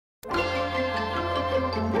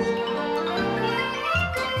Hey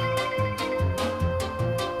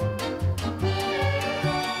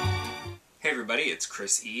everybody, it's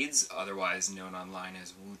Chris Eads, otherwise known online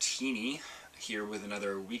as Wootini, here with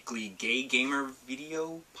another weekly gay gamer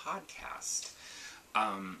video podcast.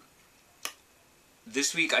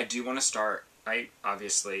 This week I do want to start, I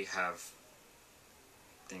obviously have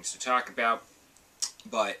things to talk about,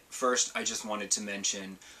 but first I just wanted to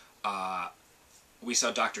mention, we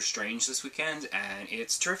saw Doctor Strange this weekend, and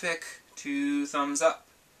it's terrific. 2 thumbs up,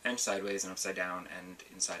 and sideways, and upside down, and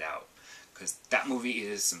inside out. Because that movie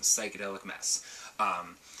is some psychedelic mess.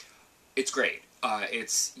 It's great.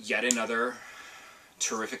 It's yet another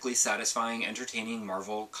terrifically satisfying, entertaining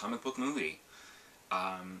Marvel comic book movie.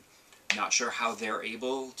 Not sure how they're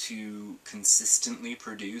able to consistently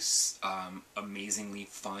produce amazingly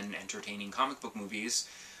fun, entertaining comic book movies.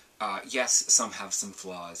 Yes, some have some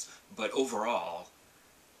flaws, but overall,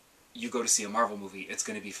 you go to see a Marvel movie, it's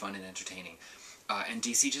going to be fun and entertaining. And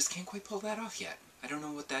DC just can't quite pull that off yet. I don't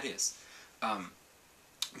know what that is. But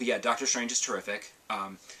yeah, Doctor Strange is terrific.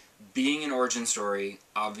 Being an origin story,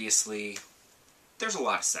 obviously, there's a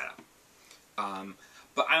lot of setup.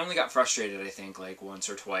 But I only got frustrated, I think, like once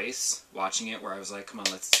or twice watching it, where I was like, come on,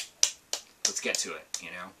 let's get to it,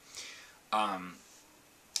 you know?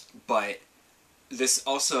 But this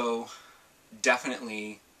also,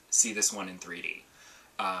 definitely see this one in 3D.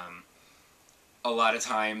 A lot of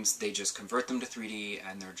times they just convert them to 3D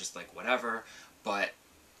and they're just like, whatever, but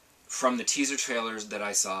from the teaser trailers that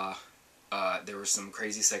I saw, there were some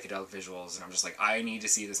crazy psychedelic visuals, and I'm just like, I need to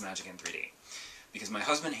see this magic in 3D. Because my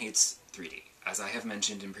husband hates 3D, as I have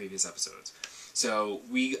mentioned in previous episodes. So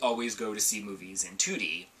we always go to see movies in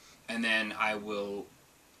 2D, and then I will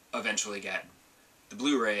eventually get the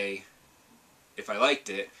Blu-ray. If I liked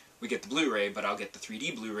it, we get the Blu-ray, but I'll get the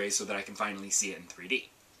 3D Blu-ray so that I can finally see it in 3D.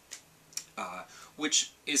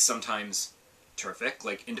 Which is sometimes terrific,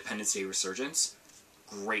 like Independence Day Resurgence.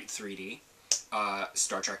 Great 3D.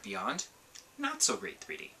 Star Trek Beyond, not so great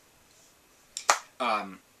 3D.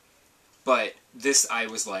 But this, I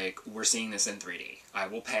was like, we're seeing this in 3D. I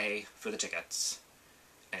will pay for the tickets,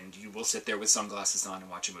 and you will sit there with sunglasses on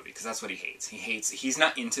and watch a movie, because that's what he hates. He's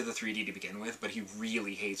not into the 3D to begin with, but he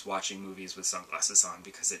really hates watching movies with sunglasses on,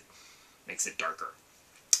 because it makes it darker.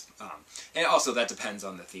 And also that depends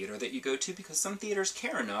on the theater that you go to, because some theaters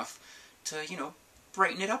care enough to, you know,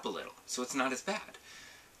 brighten it up a little, so it's not as bad.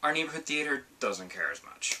 Our neighborhood theater doesn't care as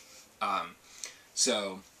much.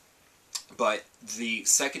 But the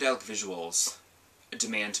psychedelic visuals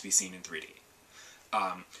demand to be seen in 3D.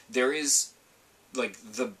 There is, like,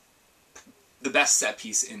 the best set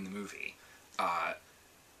piece in the movie.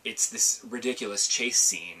 It's this ridiculous chase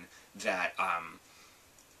scene that,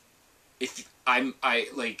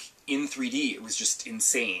 like, in 3D, it was just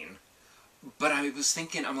insane. But I was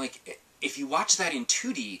thinking, I'm like, if you watch that in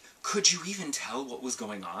 2D, could you even tell what was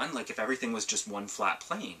going on? Like, if everything was just one flat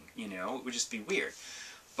plane, you know? It would just be weird.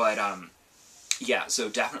 But, yeah, so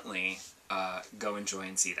definitely go enjoy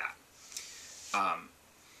and see that.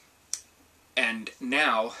 And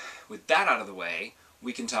now, with that out of the way,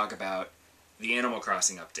 we can talk about the Animal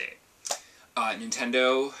Crossing update.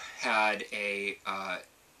 Nintendo had a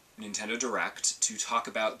Nintendo Direct to talk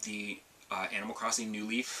about the Animal Crossing New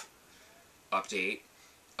Leaf update.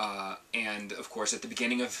 And, of course, at the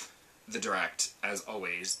beginning of the Direct, as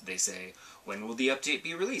always, they say, when will the update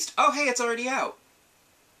be released? Oh, hey, it's already out!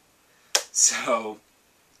 So,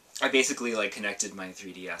 I basically, like, connected my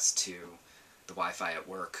 3DS to the Wi-Fi at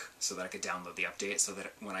work so that I could download the update, so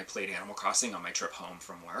that when I played Animal Crossing on my trip home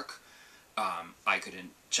from work, I could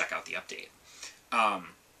check out the update.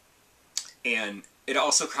 And it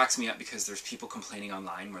also cracks me up because there's people complaining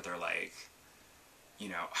online where they're like, you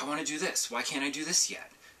know, I want to do this, why can't I do this yet?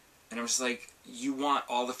 And I'm just like, you want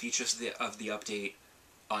all the features of the update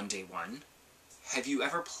on day one? Have you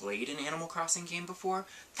ever played an Animal Crossing game before?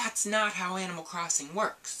 That's not how Animal Crossing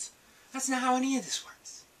works. That's not how any of this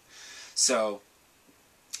works. So,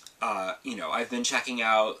 you know, I've been checking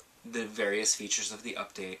out the various features of the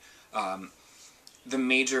update. The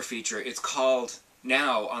major feature, it's called,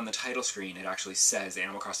 now on the title screen, it actually says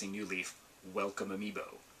Animal Crossing New Leaf, Welcome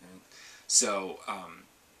Amiibo. So,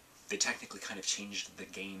 they technically kind of changed the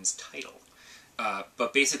game's title.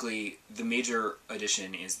 But basically, the major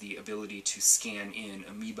addition is the ability to scan in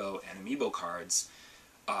Amiibo and Amiibo cards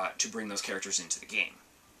to bring those characters into the game.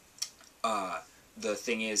 The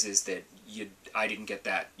thing is that I didn't get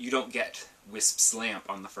that. You don't get Wisp's lamp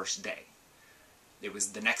on the first day. It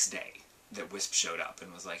was the next day that Wisp showed up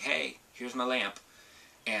and was like, hey, here's my lamp.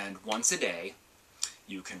 And once a day,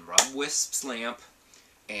 you can rub Wisp's lamp,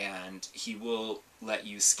 and he will let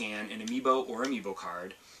you scan an amiibo or amiibo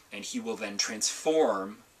card, and he will then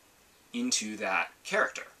transform into that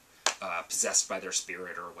character, possessed by their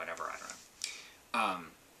spirit or whatever, I don't know.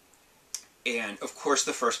 And of course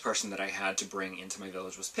the first person that I had to bring into my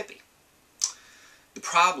village was Pippi. The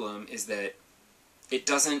problem is that it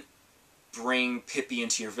doesn't bring Pippi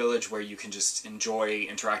into your village where you can just enjoy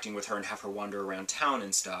interacting with her and have her wander around town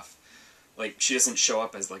and stuff. Like, she doesn't show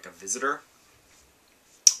up as like a visitor.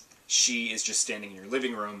 She is just standing in your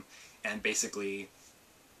living room, and basically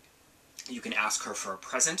you can ask her for a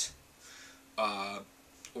present,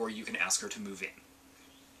 or you can ask her to move in.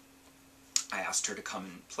 I asked her to come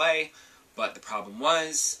and play, but the problem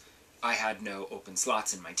was I had no open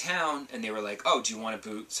slots in my town, and they were like, oh, do you want to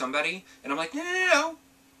boot somebody? And I'm like, no, no, no, no.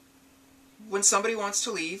 When somebody wants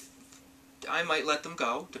to leave, I might let them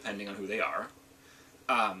go, depending on who they are.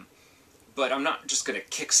 But I'm not just going to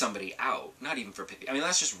kick somebody out, not even for Pippi. I mean,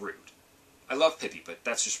 that's just rude. I love Pippi, but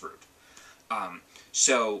that's just rude.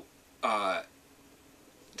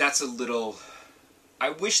 That's a little... I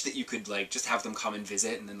wish that you could, like, just have them come and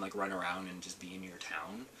visit and then, like, run around and just be in your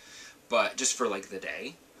town. But just for, like, the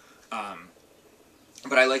day.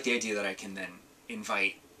 But I like the idea that I can then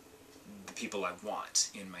invite the people I want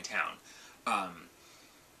in my town.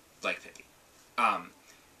 Like Pippi.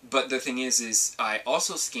 But the thing is I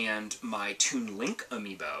also scanned my Toon Link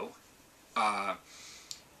amiibo,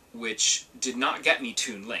 which did not get me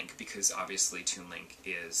Toon Link, because obviously Toon Link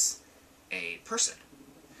is a person.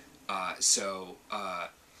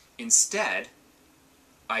 Instead,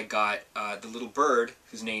 I got the little bird,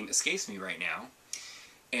 whose name escapes me right now,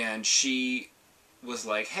 and she was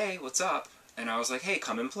like, hey, what's up? And I was like, hey,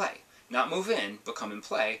 come and play. Not move in, but come and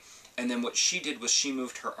play. And then what she did was she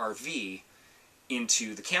moved her RV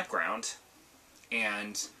into the campground,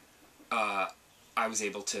 and I was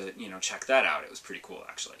able to, you know, check that out. It was pretty cool,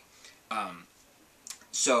 actually.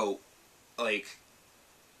 So, like,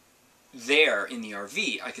 there in the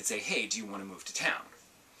RV, I could say, hey, do you want to move to town?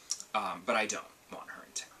 But I don't want her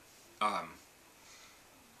in town.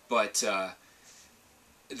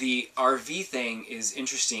 The RV thing is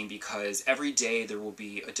interesting because every day there will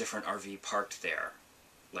be a different RV parked there.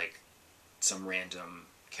 Like, some random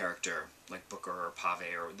character, like Booker or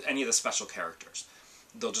Pave or any of the special characters.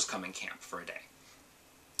 They'll just come and camp for a day.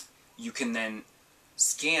 You can then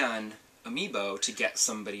scan amiibo to get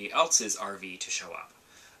somebody else's RV to show up.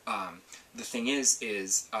 The thing is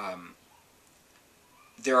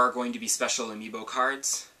there are going to be special amiibo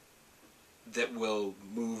cards that will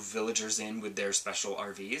move villagers in with their special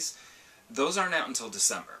RVs. Those aren't out until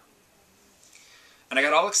December. And I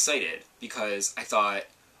got all excited because I thought,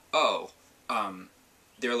 oh,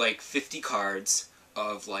 there are like 50 cards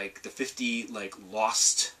of like the 50 like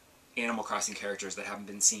lost Animal Crossing characters that haven't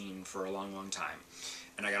been seen for a long, long time.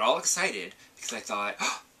 And I got all excited because I thought,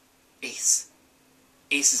 oh, Ace.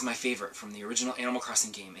 Ace is my favorite from the original Animal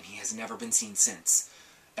Crossing game, and he has never been seen since.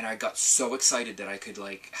 And I got so excited that I could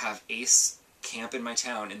like have Ace camp in my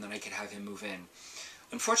town, and then I could have him move in.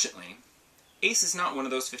 Unfortunately, Ace is not one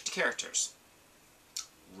of those 50 characters.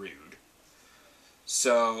 Rude.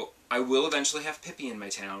 So I will eventually have Pippi in my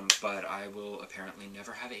town, but I will apparently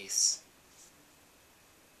never have Ace.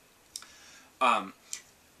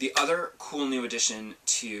 The other cool new addition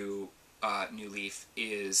to New Leaf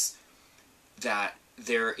is that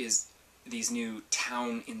there is these new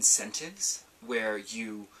town incentives where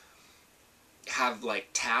you have like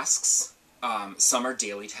tasks. Some are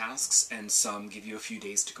daily tasks, and some give you a few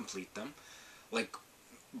days to complete them. Like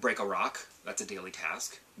break a rock, that's a daily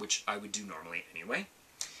task, which I would do normally anyway.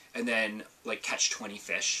 And then like catch 20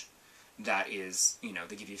 fish, that is, you know,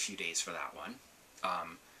 they give you a few days for that one.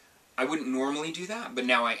 I wouldn't normally do that, but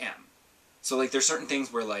now I am. So like there's certain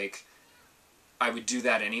things where like I would do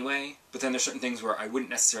that anyway, but then there's certain things where I wouldn't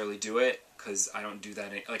necessarily do it because I don't do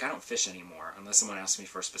that. Like I don't fish anymore unless someone asks me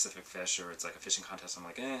for a specific fish or it's like a fishing contest. I'm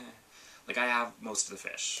like, eh. Like I have most of the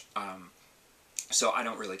fish, so I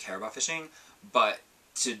don't really care about fishing. But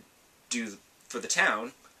to do for the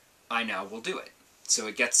town, I now will do it. So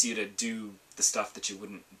it gets you to do the stuff that you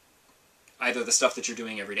wouldn't, either the stuff that you're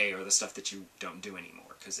doing every day or the stuff that you don't do anymore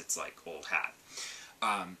because it's like old hat.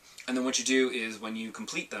 And then what you do is when you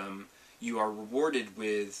complete them, you are rewarded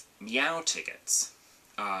with Meow tickets.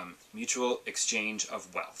 Mutual Exchange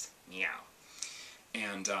of Wealth. Meow.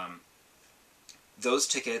 And those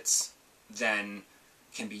tickets then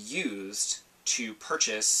can be used to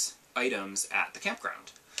purchase items at the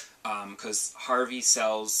campground. Because Harvey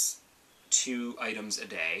sells 2 items a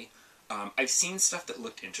day. I've seen stuff that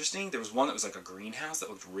looked interesting. There was one that was like a greenhouse that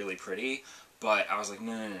looked really pretty, but I was like,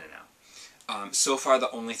 no, no, no, no. So far,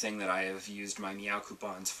 the only thing that I have used my Meow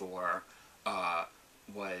coupons for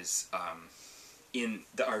was in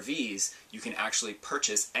the RVs, you can actually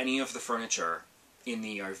purchase any of the furniture in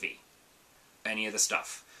the RV, any of the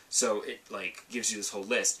stuff. So it like gives you this whole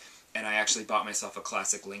list, and I actually bought myself a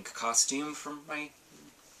classic Link costume from my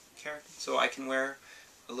character, so I can wear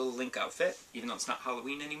a little Link outfit, even though it's not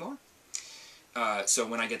Halloween anymore. So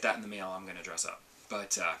when I get that in the mail, I'm going to dress up,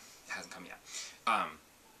 but it hasn't come yet.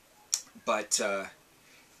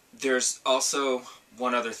 There's also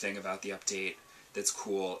one other thing about the update that's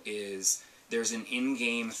cool, is there's an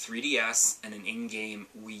in-game 3DS and an in-game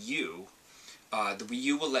Wii U. The Wii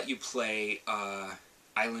U will let you play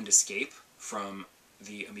Island Escape from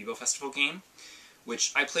the Amiibo Festival game,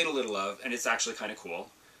 which I played a little of, and it's actually kind of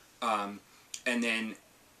cool. And then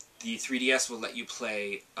the 3DS will let you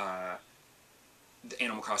play the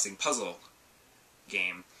Animal Crossing puzzle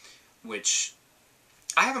game, which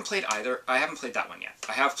I haven't played either. I haven't played that one yet.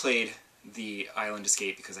 I have played the Island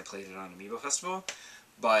Escape because I played it on Amiibo Festival,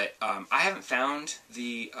 but I haven't found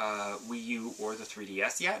the Wii U or the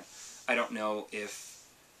 3DS yet. I don't know if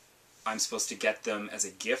I'm supposed to get them as a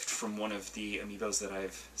gift from one of the Amiibos that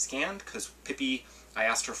I've scanned, because Pippi, I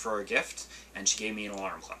asked her for a gift, and she gave me an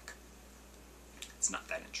alarm clock. It's not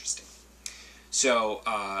that interesting. So,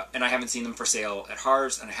 and I haven't seen them for sale at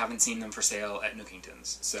Harv's, and I haven't seen them for sale at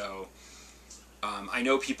Nookington's. So, I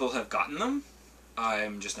know people have gotten them.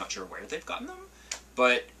 I'm just not sure where they've gotten them.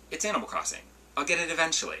 But it's Animal Crossing. I'll get it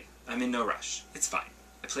eventually. I'm in no rush. It's fine.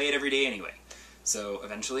 I play it every day anyway. So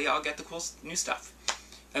eventually I'll get the cool new stuff.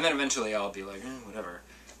 And then eventually I'll be like, whatever.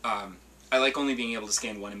 I like only being able to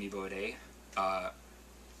scan one Amiibo a day.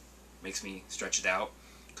 Makes me stretch it out.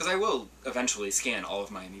 Because I will eventually scan all of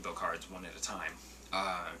my Amiibo cards one at a time.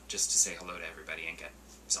 Just to say hello to everybody and get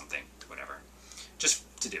something, whatever. Just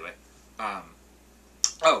to do it.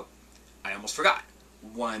 Oh, I almost forgot.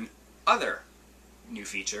 One other new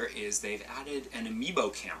feature is they've added an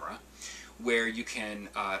Amiibo camera where you can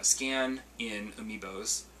scan in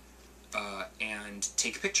Amiibos and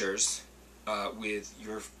take pictures with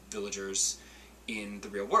your villagers in the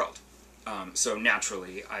real world. So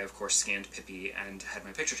naturally, I of course scanned Pippi and had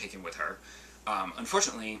my picture taken with her.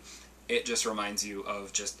 Unfortunately, it just reminds you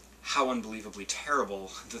of just how unbelievably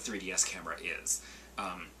terrible the 3DS camera is.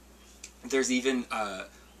 There's even,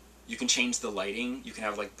 you can change the lighting. You can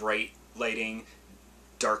have like bright lighting,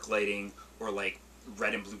 dark lighting, or like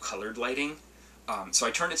red and blue colored lighting. So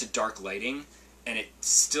I turned it to dark lighting, and it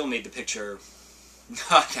still made the picture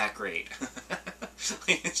not that great.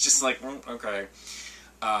 It's just like, okay.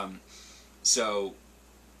 So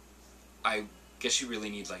I guess you really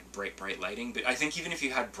need like bright lighting, but I think even if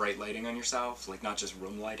you had bright lighting on yourself, like not just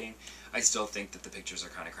room lighting, I still think that the pictures are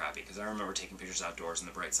kind of crappy, because I remember taking pictures outdoors in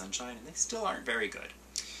the bright sunshine, and they still aren't very good.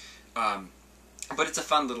 But it's a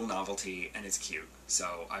fun little novelty, and it's cute,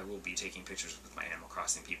 so I will be taking pictures with my Animal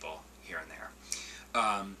Crossing people here and there.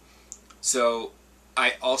 So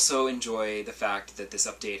I also enjoy the fact that this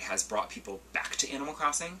update has brought people back to Animal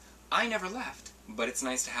Crossing. I never left, but it's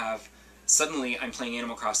nice to have, suddenly I'm playing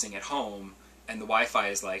Animal Crossing at home, and the Wi-Fi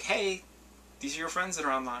is like, hey, these are your friends that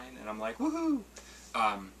are online, and I'm like, woohoo!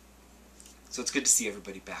 So it's good to see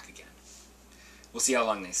everybody back again. We'll see how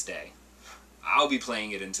long they stay. I'll be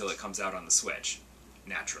playing it until it comes out on the Switch,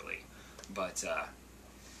 naturally, but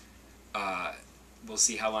we'll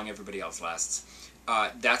see how long everybody else lasts.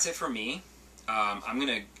 That's it for me. I'm going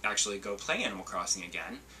to actually go play Animal Crossing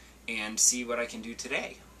again and see what I can do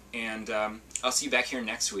today. And I'll see you back here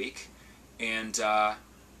next week, and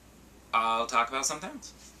I'll talk about something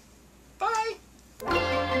else. Bye!